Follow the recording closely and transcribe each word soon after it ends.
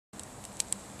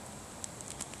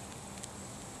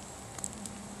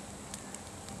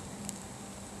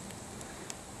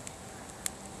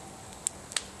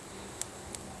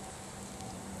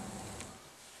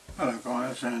Hello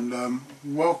guys, and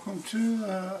welcome to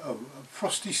a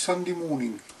frosty Sunday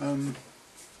morning.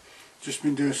 Just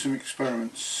been doing some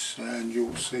experiments and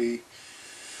you'll see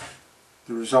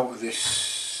the result of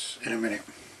this in a minute.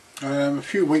 A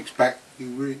few weeks back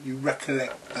you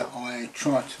recollect that I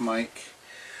tried to make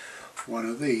one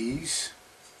of these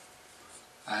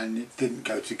and it didn't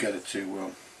go together too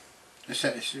well.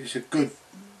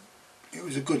 It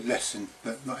was a good lesson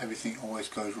that not everything always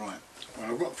goes right.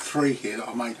 Well, I've got three here that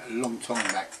I made a long time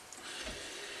back.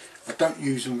 I don't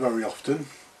use them very often.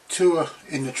 Two are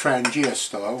in the Trangia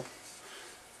style,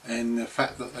 and the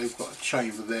fact that they've got a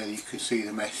chamber there, you can see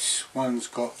the mess. One's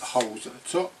got the holes at the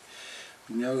top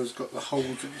and the other's got the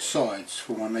holes at the sides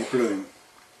for when they bloom.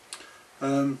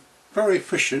 Very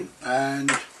efficient,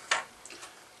 and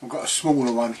I've got a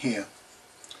smaller one here.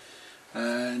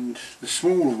 And the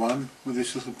smaller one with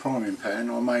this little priming pan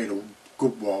I made a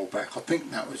good while back. I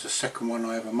think that was the second one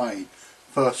I ever made.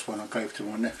 First one I gave to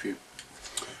my nephew.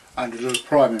 And the little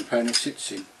priming pan it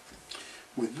sits in.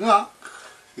 With luck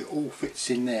it all fits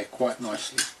in there quite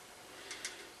nicely,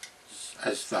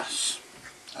 as thus.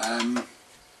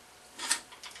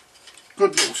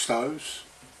 Good little stoves.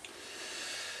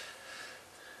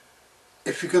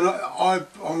 If you're gonna,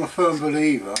 I'm a firm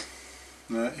believer,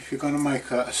 if you're going to make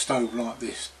a stove like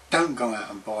this, don't go out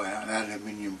and buy an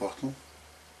aluminium bottle.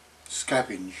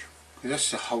 Scavenge, because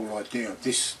that's the whole idea of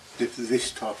this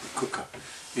type of cooker,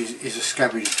 is a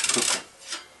scavenged cooker.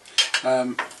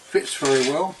 Fits very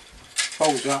well,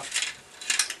 folds up.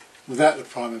 Without the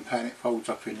priming pan it folds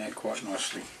up in there quite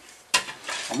nicely.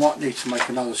 I might need to make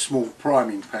another small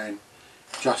priming pan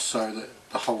just so that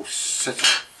the whole setup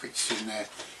fits in there,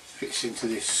 fits into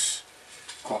this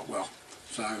quite well.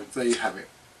 So there you have it.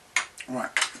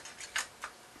 Right,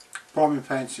 priming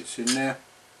pan sits in there,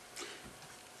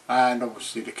 and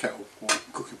obviously the kettle or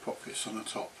cooking pot fits on the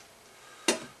top.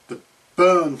 The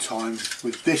burn time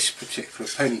with this particular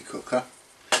penny cooker,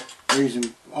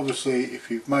 reason obviously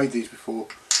if you've made these before,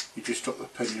 you just drop the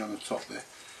penny on the top there,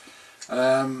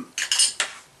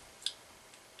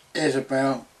 is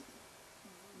about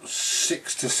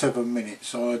 6 to 7 minutes.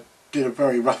 So I did a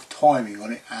very rough timing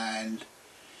on it and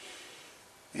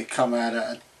it come out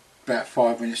at about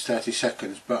 5 minutes 30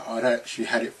 seconds, but I'd actually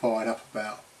had it fired up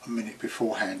about a minute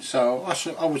beforehand. So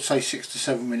I would say 6 to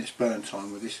 7 minutes burn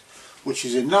time with this, which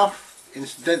is enough,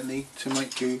 incidentally, to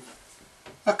make you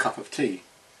a cup of tea.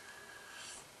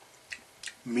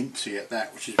 Minty at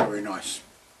that, which is very nice.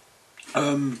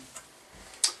 I've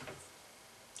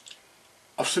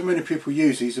seen many people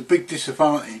use these. The big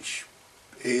disadvantage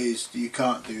is that you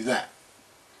can't do that.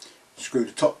 Screw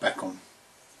the top back on.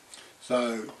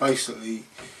 So basically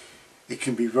it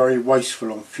can be very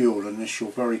wasteful on fuel unless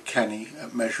you're very canny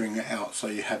at measuring it out, so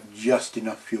you have just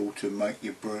enough fuel to make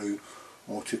your brew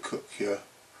or to cook your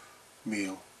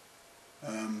meal.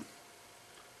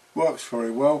 Works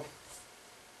very well.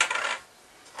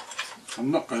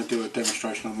 I'm not going to do a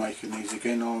demonstration on making these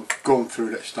again. I've gone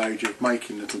through that stage of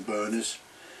making little burners,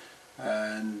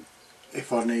 and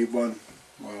if I need one,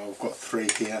 well, I've got three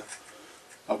here.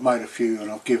 I've made a few and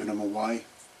I've given them away.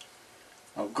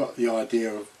 I've got the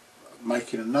idea of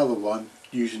making another one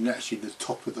using actually the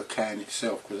top of the can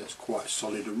itself, because it's quite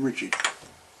solid and rigid.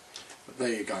 But there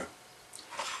you go.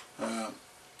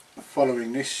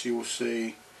 Following this you will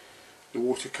see the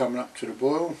water coming up to the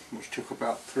boil, which took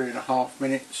about 3.5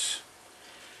 minutes.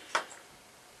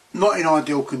 Not in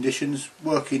ideal conditions.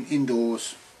 Working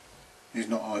indoors is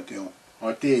not ideal.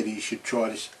 Ideally you should try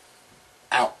this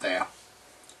out there,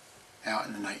 out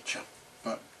in the nature.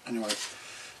 But anyway,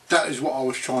 that is what I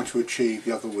was trying to achieve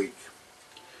the other week.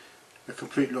 A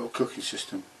complete little cooking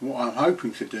system. What I'm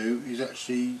hoping to do is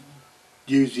actually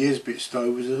use the Esbit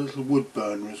stove as a little wood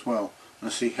burner as well,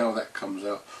 and see how that comes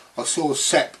out. I saw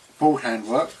Sepp boardhand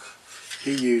work.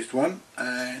 He used one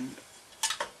and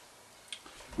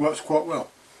works quite well.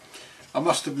 I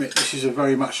must admit this is a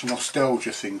very much a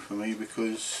nostalgia thing for me,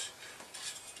 because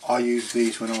I used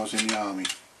these when I was in the army.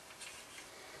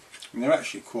 And they're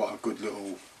actually quite a good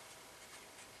little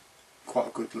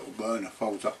burner,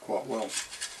 folds up quite well.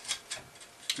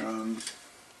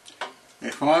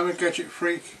 If I'm a gadget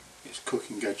freak, it's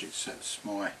cooking gadgets, that's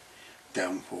my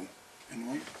downfall.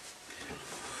 Anyway,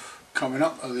 coming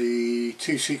up are the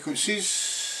two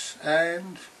sequences,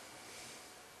 and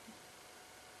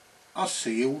I'll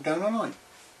see you all down the line.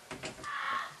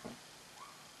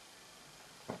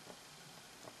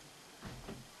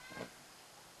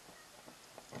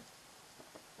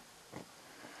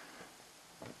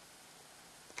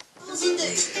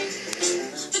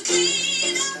 The clean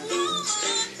up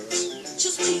one,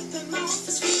 just keep him off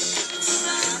his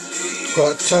feet.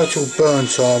 Right, total burn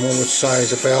time I would say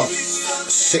is about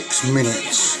 6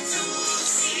 minutes.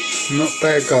 Not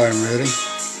bad going really.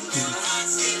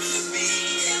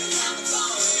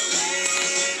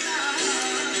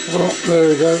 Well, there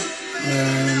we go.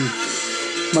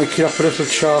 Making up a little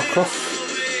char cloth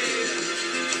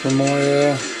for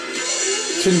my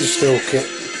tinder steel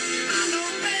kit.